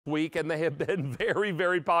week, and they have been very,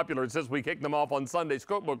 very popular since we kicked them off on Sunday's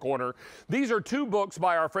Cookbook Corner. These are two books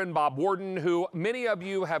by our friend Bob Warden, who many of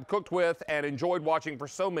you have cooked with and enjoyed watching for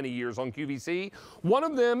so many years on QVC. One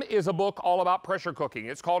of them is a book all about pressure cooking.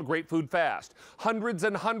 It's called Great Food Fast. Hundreds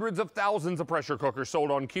and hundreds of thousands of pressure cookers sold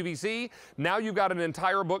on QVC. Now you've got an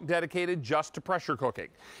entire book dedicated just to pressure cooking.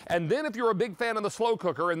 And then if you're a big fan of the slow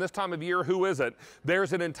cooker, and this time of year, who isn't?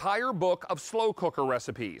 There's an entire book of slow cooker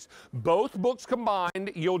recipes. Both books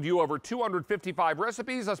combined yield you over 255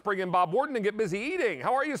 recipes. Let's bring in Bob Warden and get busy eating.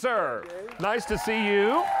 How are you, sir? Okay. Nice to see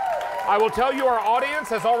you. I will tell you, our audience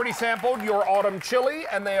has already sampled your autumn chili,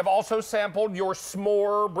 and they have also sampled your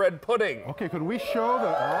s'more bread pudding. Okay, could we show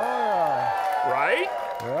the... Oh. Right?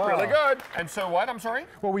 Yeah. Really good. And so what? I'm sorry?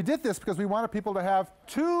 Well, we did this because we wanted people to have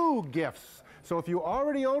two gifts. So if you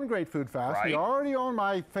already own Great Food Fast, right, you already own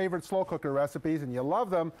my favorite slow cooker recipes, and you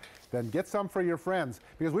love them, then get some for your friends.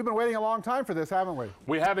 Because we've been waiting a long time for this, haven't we?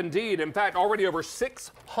 We have indeed. In fact, already over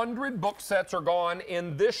 600 book sets are gone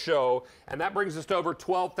in this show, and that brings us to over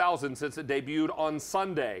 12,000 since it debuted on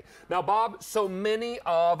Sunday. Now, Bob, so many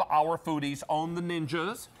of our foodies own the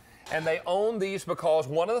Ninjas, and they own these because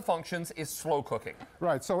one of the functions is slow cooking.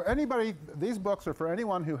 Right, so anybody, these books are for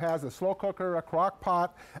anyone who has a slow cooker, a crock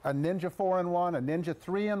pot, a Ninja 4-in-1, a Ninja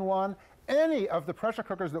 3-in-1, any of the pressure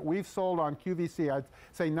cookers that we've sold on QVC. I'd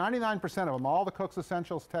say 99% of them, all the Cook's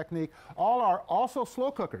Essentials technique, all are also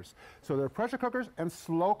slow cookers. So they're pressure cookers and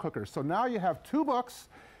slow cookers. So now you have two books,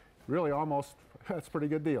 really almost, that's a pretty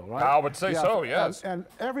good deal, right? I would say so, yes. And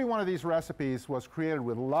every one of these recipes was created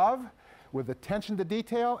with love, with attention to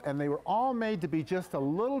detail, and they were all made to be just a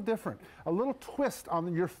little different, a little twist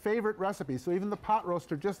on your favorite recipe. So even the pot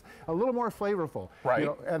roast are just a little more flavorful. Right. You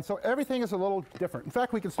know, and so everything is a little different. In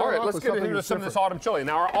fact, we can start off with something let's get into some of this autumn chili.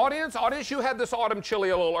 Now our audience, you had this autumn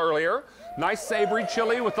chili a little earlier. Nice savory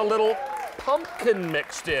chili with a little pumpkin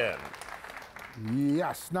mixed in.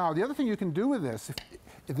 Yes. Now the other thing you can do with this,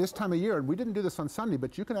 this time of year, and we didn't do this on Sunday,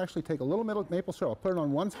 but you can actually take a little maple syrup, put it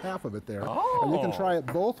on one half of it there, and you can try it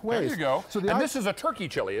both ways. There you go. So and this is a turkey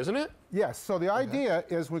chili, isn't it? Yes. So the idea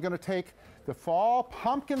is we're going to take the fall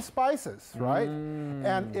pumpkin spices, right?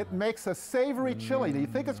 And it makes a savory chili. You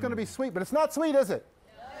think it's going to be sweet, but it's not sweet, is it?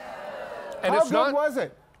 And How good was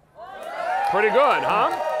it? Pretty good,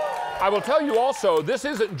 huh? I will tell you also, this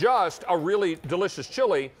isn't just a really delicious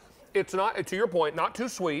chili. It's not, to your point, not too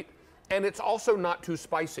sweet. And it's also not too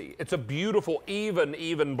spicy. It's a beautiful,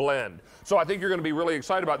 even blend. So I think you're going to be really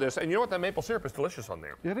excited about this. And you know what? That maple syrup is delicious on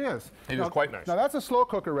there. It is. It is quite nice. Now that's a slow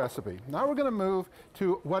cooker recipe. Now we're going to move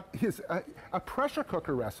to what is a pressure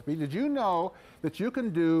cooker recipe. Did you know that you can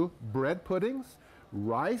do bread puddings,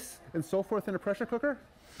 rice, and so forth in a pressure cooker?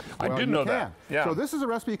 I did know that. Yeah. So this is a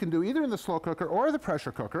recipe you can do either in the slow cooker or the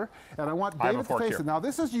pressure cooker. And I want David to taste it. Now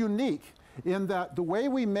this is unique in that the way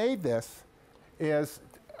we made this is,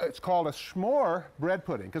 it's called a s'more bread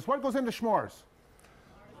pudding. Because what goes into s'mores?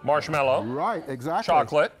 Marshmallow. Right, exactly.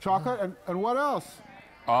 Chocolate. Chocolate, and what else?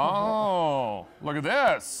 Oh, look at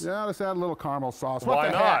this. Yeah, let's add a little caramel sauce. Why what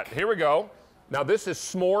the not? Heck? Here we go. Now this is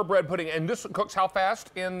s'more bread pudding, and this cooks how fast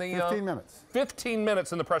in the... 15 minutes. 15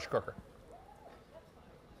 minutes in the pressure cooker.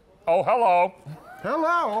 Oh, hello.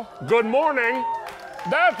 Hello. Good morning.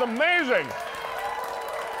 That's amazing.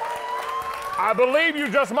 I believe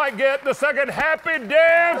you just might get the second happy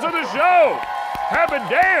dance of the show. Happy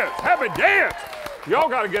dance, happy dance. Y'all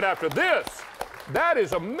got to get after this. That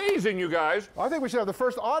is amazing, you guys. I think we should have the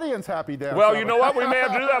first audience happy dance. Well, you know what? We may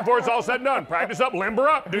have to do that before it's all said and done. Practice up, limber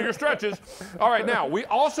up, do your stretches. All right, now, we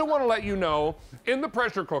also want to let you know, in the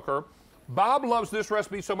pressure cooker, Bob loves this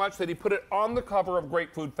recipe so much that he put it on the cover of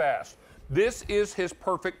Great Food Fast. This is his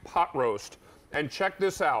perfect pot roast. And check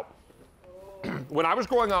this out. When I was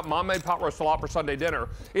growing up, Mom made pot roast a lot for Sunday dinner.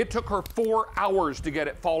 It took her 4 hours to get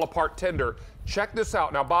it fall apart tender. Check this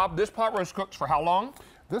out. Now, Bob, this pot roast cooks for how long?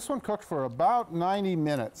 This one cooked for about 90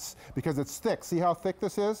 minutes because it's thick. See how thick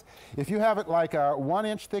this is? If you have it like a 1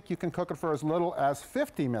 inch thick, you can cook it for as little as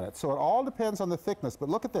 50 minutes. So it all depends on the thickness. But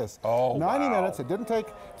look at this. Oh, 90 minutes. It didn't take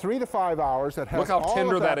 3 to 5 hours. It has look how all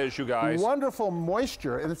tender of that is, you guys. Wonderful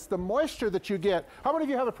moisture. And it's the moisture that you get. How many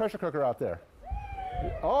of you have a pressure cooker out there?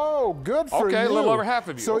 Oh, good for you. Okay, a little over half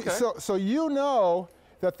of you. So, okay. so you know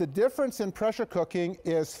that the difference in pressure cooking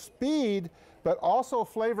is speed, but also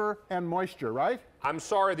flavor and moisture, right? I'm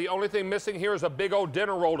sorry, the only thing missing here is a big old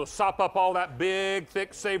dinner roll to sop up all that big,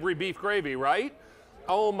 thick, savory beef gravy, right?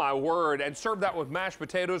 Oh, my word. And serve that with mashed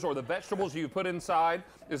potatoes or the vegetables you put inside.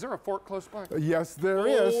 Is there a fork close by? Yes, there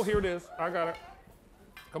is. Oh, here it is. I got it.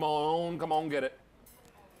 Come on, get it.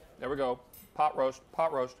 There we go. Pot roast,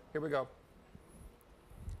 pot roast. Here we go.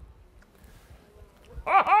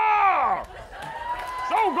 Ha-ha!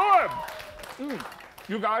 So good.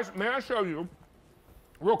 You guys, may I show you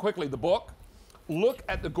real quickly the book? Look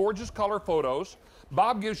at the gorgeous color photos.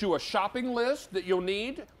 Bob gives you a shopping list that you'll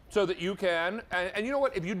need so that you can, and you know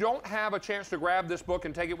what, if you don't have a chance to grab this book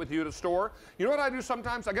and take it with you to the store, you know what I do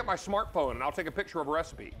sometimes? I get my smartphone and I'll take a picture of a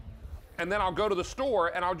recipe. And then I'll go to the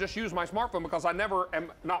store and I'll just use my smartphone because I never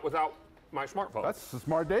am not without my smartphone. That's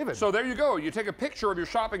smart, David. So there you go. You take a picture of your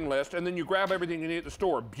shopping list and then you grab everything you need at the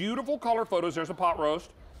store. Beautiful color photos. There's a pot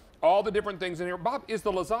roast. All the different things in here. Bob, is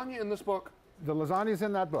the lasagna in this book? The lasagna's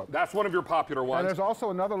in that book. That's one of your popular ones. And there's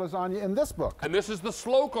also another lasagna in this book. And this is the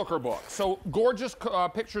slow cooker book. So gorgeous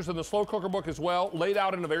pictures in the slow cooker book as well, laid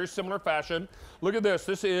out in a very similar fashion. Look at this.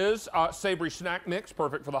 This is savory snack mix,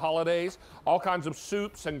 perfect for the holidays. All kinds of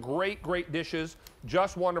soups and great, great dishes.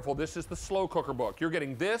 Just wonderful. This is the slow cooker book. You're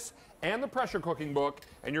getting this and the pressure cooking book,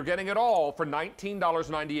 and you're getting it all for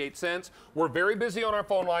 $19.98. We're very busy on our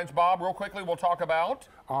phone lines. Bob, real quickly, we'll talk about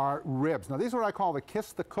our ribs. Now, these are what I call the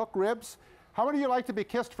Kiss the Cook ribs. How many of you like to be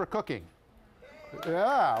kissed for cooking?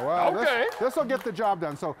 Yeah, well, okay. This will get the job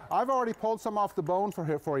done. So I've already pulled some off the bone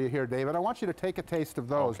for you here, David. I want you to take a taste of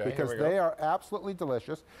those because they are absolutely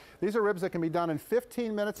delicious. These are ribs that can be done in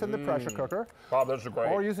 15 minutes in the pressure cooker. Bob, those are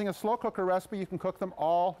great. Or using a slow cooker recipe, you can cook them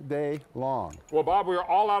all day long. Well, Bob, we are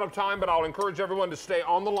all out of time, but I'll encourage everyone to stay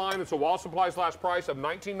on the line. It's a Wall Supply's last price of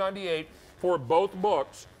 $19.98 for both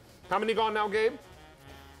books. How many gone now, Gabe?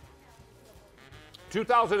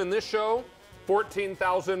 2,000 in this show.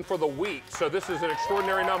 14,000 for the week. So this is an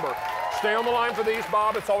extraordinary number. Stay on the line for these,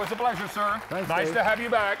 Bob. It's always a pleasure, sir. Thanks, nice Dave. to have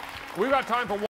you back. We've got time for one.